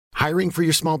Hiring for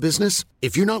your small business?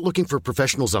 If you're not looking for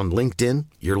professionals on LinkedIn,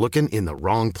 you're looking in the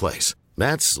wrong place.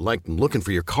 That's like looking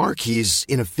for your car keys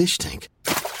in a fish tank.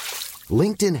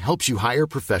 LinkedIn helps you hire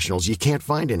professionals you can't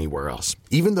find anywhere else,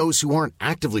 even those who aren't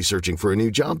actively searching for a new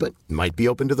job but might be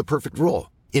open to the perfect role.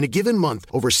 In a given month,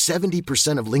 over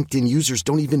 70% of LinkedIn users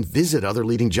don't even visit other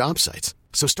leading job sites.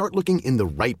 So start looking in the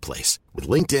right place. With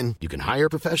LinkedIn, you can hire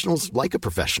professionals like a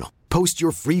professional. Post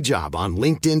your free job on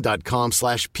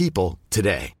linkedin.com/people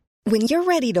today. When you're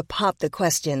ready to pop the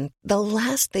question, the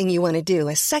last thing you want to do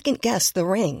is second-guess the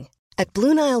ring. At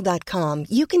BlueNile.com,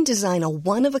 you can design a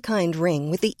one-of-a-kind ring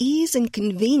with the ease and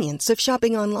convenience of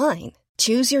shopping online.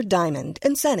 Choose your diamond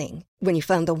and setting. When you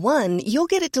find the one, you'll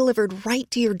get it delivered right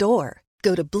to your door.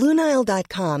 Go to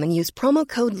BlueNile.com and use promo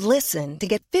code LISTEN to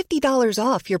get $50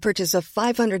 off your purchase of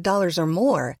 $500 or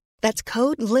more. That's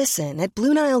code LISTEN at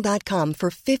BlueNile.com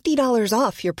for $50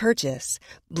 off your purchase.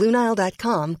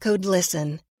 BlueNile.com, code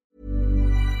LISTEN.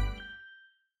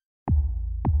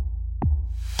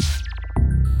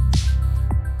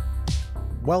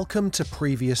 Welcome to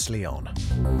Previously On,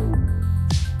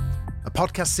 a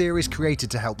podcast series created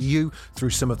to help you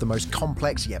through some of the most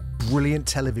complex yet brilliant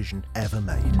television ever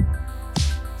made.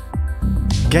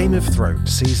 Game of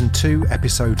Thrones Season 2,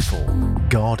 Episode 4,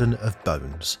 Garden of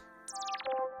Bones.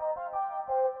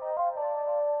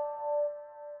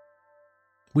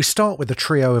 We start with a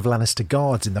trio of Lannister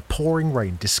guards in the pouring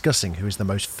rain discussing who is the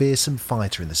most fearsome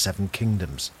fighter in the Seven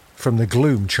Kingdoms. From the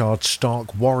gloom charge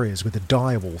Stark warriors with a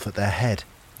direwolf at their head.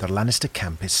 The Lannister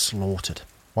camp is slaughtered.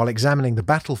 While examining the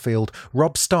battlefield,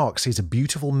 Robb Stark sees a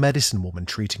beautiful medicine woman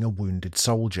treating a wounded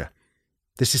soldier.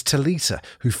 This is Talisa,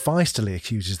 who feistily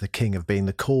accuses the king of being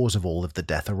the cause of all of the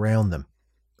death around them.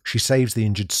 She saves the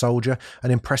injured soldier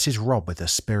and impresses Robb with her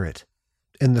spirit.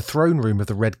 In the throne room of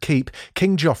the Red Keep,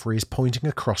 King Joffrey is pointing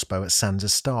a crossbow at Sansa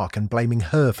Stark and blaming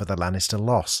her for the Lannister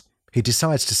loss. He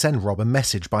decides to send Robb a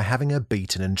message by having her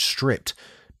beaten and stripped,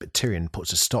 but Tyrion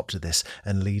puts a stop to this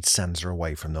and leads Sansa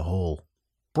away from the hall.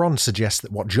 Bronn suggests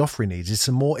that what Joffrey needs is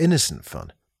some more innocent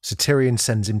fun, so Tyrion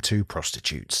sends him 2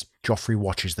 prostitutes. Joffrey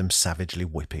watches them savagely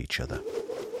whip each other.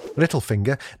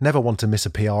 Littlefinger, never one to miss a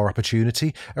PR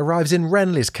opportunity, arrives in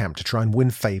Renly's camp to try and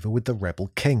win favour with the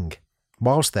rebel king.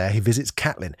 Whilst there, he visits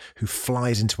Catelyn, who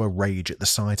flies into a rage at the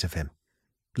sight of him.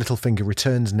 Littlefinger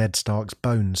returns Ned Stark's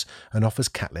bones and offers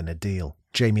Catelyn a deal.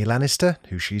 Jaime Lannister,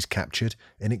 who she's captured,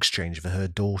 in exchange for her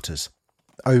daughters.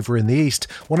 Over in the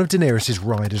east, one of Daenerys'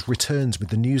 riders returns with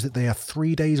the news that they are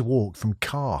 3 days' walk from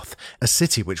Qarth, a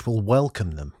city which will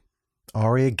welcome them.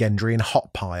 Arya, Gendry and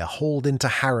Hot Pie are hauled into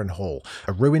Harrenhal,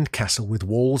 a ruined castle with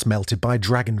walls melted by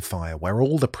dragonfire, where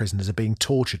all the prisoners are being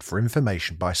tortured for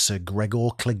information by Sir Gregor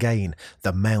Clegane,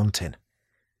 the Mountain.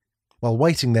 While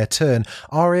waiting their turn,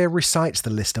 Arya recites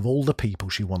the list of all the people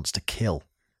she wants to kill.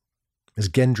 As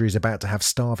Gendry is about to have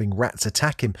starving rats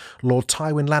attack him, Lord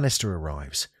Tywin Lannister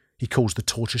arrives. He calls the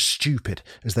torture stupid,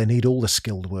 as they need all the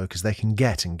skilled workers they can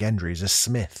get and Gendry is a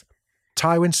smith.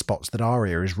 Tywin spots that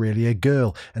Arya is really a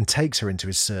girl and takes her into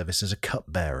his service as a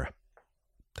cupbearer.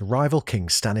 The rival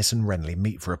kings Stannis and Renly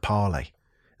meet for a parley.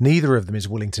 Neither of them is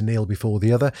willing to kneel before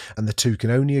the other, and the two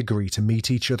can only agree to meet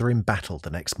each other in battle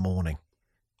the next morning.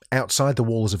 Outside the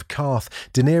walls of Qarth,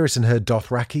 Daenerys and her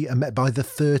Dothraki are met by the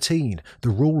 13, the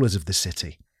rulers of the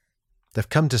city. They've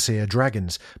come to see her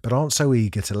dragons, but aren't so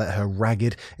eager to let her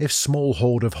ragged, if small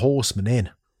horde of horsemen in.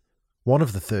 One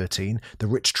of the 13, the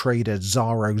rich trader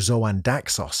Xaro Zoan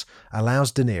Daxos,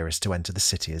 allows Daenerys to enter the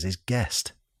city as his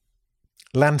guest.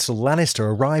 Lancel Lannister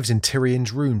arrives in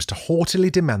Tyrion's rooms to haughtily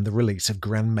demand the release of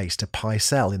Grand Maester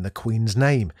Pycelle in the Queen's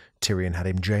name. Tyrion had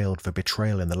him jailed for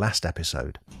betrayal in the last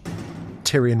episode.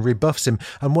 Tyrion rebuffs him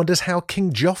and wonders how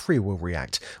King Joffrey will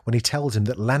react when he tells him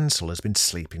that Lancel has been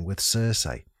sleeping with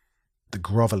Cersei. The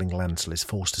grovelling Lancel is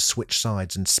forced to switch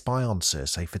sides and spy on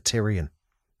Cersei for Tyrion.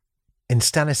 In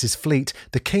Stannis' fleet,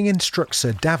 the king instructs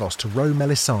Sir Davos to row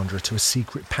Melisandre to a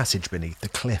secret passage beneath the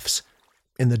cliffs.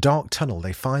 In the dark tunnel,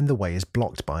 they find the way is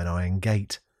blocked by an iron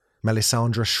gate.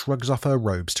 Melisandre shrugs off her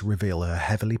robes to reveal her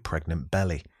heavily pregnant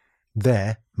belly.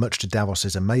 There, much to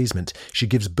Davos' amazement, she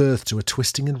gives birth to a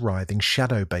twisting and writhing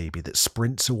shadow baby that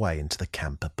sprints away into the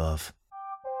camp above.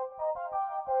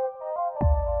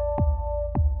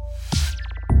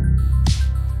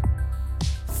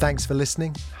 Thanks for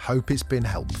listening. Hope it's been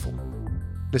helpful.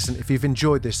 Listen, if you've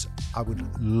enjoyed this, I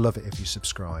would love it if you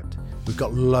subscribed. We've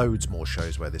got loads more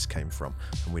shows where this came from,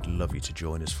 and we'd love you to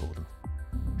join us for them.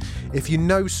 If you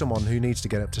know someone who needs to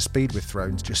get up to speed with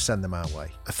Thrones, just send them our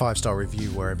way. A 5-star review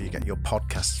wherever you get your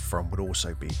podcasts from would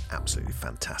also be absolutely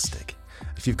fantastic.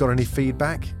 If you've got any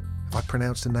feedback, Have I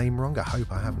pronounced a name wrong? I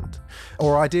hope I haven't.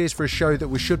 Or ideas for a show that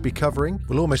we should be covering.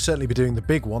 We'll almost certainly be doing the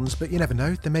big ones, but you never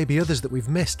know. There may be others that we've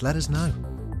missed. Let us know.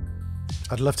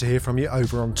 I'd love to hear from you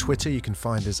over on Twitter. You can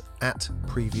find us at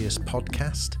Previous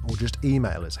Podcast, or just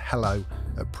email us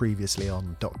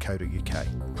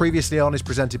hello@previouslyon.co.uk. Previously On is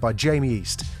presented by Jamie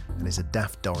East and is a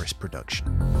Daft Doris production.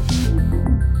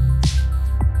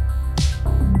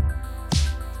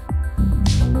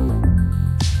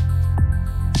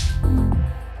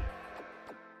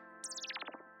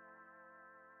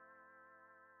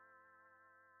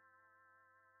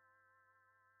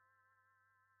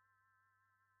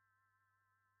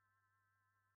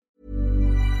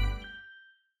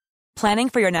 Planning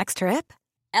for your next trip?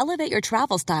 Elevate your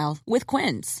travel style with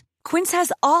Quince. Quince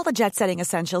has all the jet-setting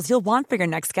essentials you'll want for your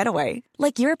next getaway,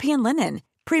 like European linen,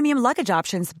 premium luggage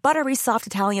options, buttery soft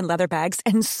Italian leather bags,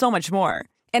 and so much more.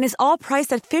 And is all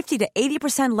priced at 50 to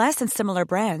 80% less than similar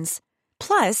brands.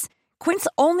 Plus, Quince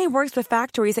only works with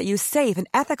factories that use safe and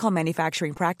ethical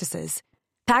manufacturing practices.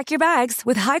 Pack your bags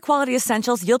with high-quality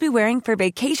essentials you'll be wearing for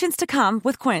vacations to come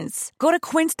with Quince. Go to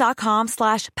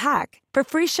quince.com/pack for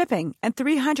free shipping and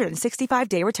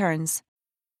 365-day returns.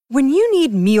 When you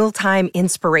need mealtime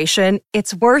inspiration,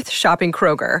 it's worth shopping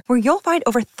Kroger, where you'll find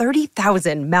over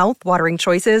 30,000 mouth-watering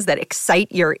choices that excite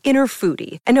your inner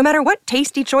foodie. And no matter what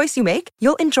tasty choice you make,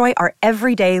 you'll enjoy our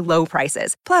everyday low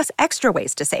prices, plus extra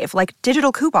ways to save, like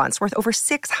digital coupons worth over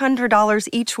 $600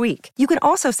 each week. You can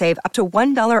also save up to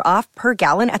 $1 off per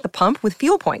gallon at the pump with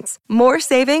fuel points. More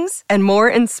savings and more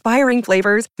inspiring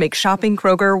flavors make shopping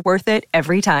Kroger worth it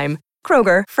every time.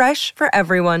 Kroger, fresh for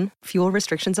everyone. Fuel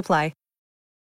restrictions apply.